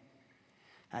campaign.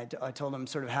 I told him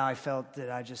sort of how I felt that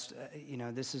I just,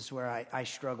 this is where I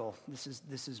struggle. This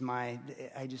is I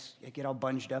get all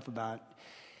bunged up about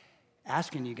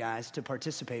asking you guys to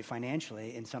participate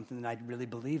financially in something that I really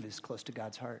believe is close to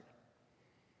God's heart.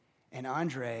 And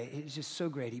Andre, it was just so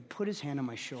great. He put his hand on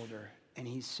my shoulder and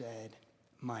he said,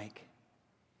 Mike,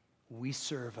 we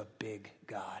serve a big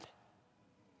God.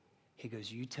 He goes,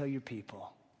 you tell your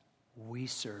people, we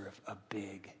serve a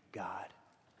big God.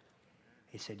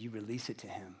 He said, you release it to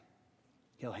him.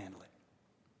 He'll handle it.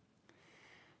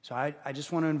 So I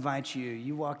just want to invite you,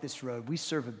 you walk this road. We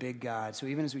serve a big God. So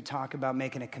even as we talk about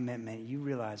making a commitment, you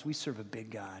realize we serve a big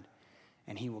God.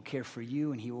 And he will care for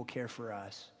you and he will care for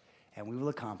us. And we will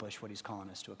accomplish what he's calling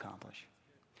us to accomplish.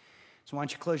 So why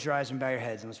don't you close your eyes and bow your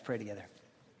heads and let's pray together.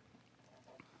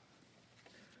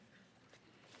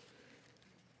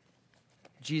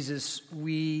 Jesus,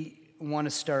 we want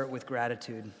to start with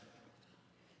gratitude.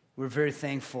 We're very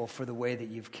thankful for the way that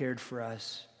you've cared for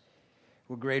us.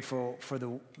 We're grateful for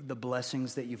the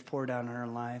blessings that you've poured out in our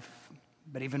life.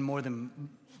 But even more than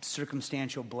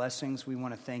circumstantial blessings, we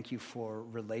want to thank you for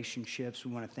relationships.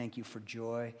 We want to thank you for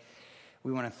joy.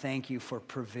 We want to thank you for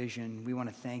provision. We want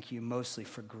to thank you mostly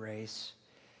for grace,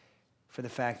 for the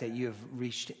fact that you have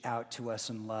reached out to us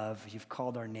in love. You've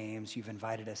called our names. You've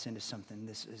invited us into something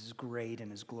this is great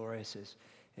and as glorious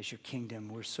as your kingdom.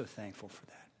 We're so thankful for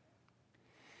that.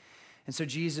 And so,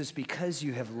 Jesus, because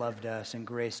you have loved us and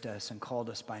graced us and called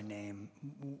us by name,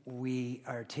 we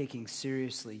are taking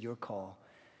seriously your call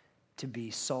to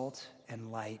be salt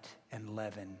and light and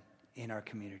leaven in our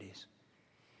communities,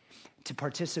 to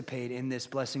participate in this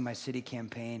Blessing My City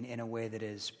campaign in a way that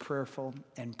is prayerful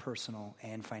and personal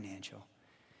and financial.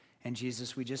 And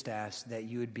Jesus, we just ask that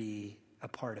you would be a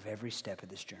part of every step of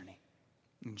this journey.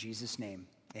 In Jesus' name,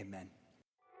 amen.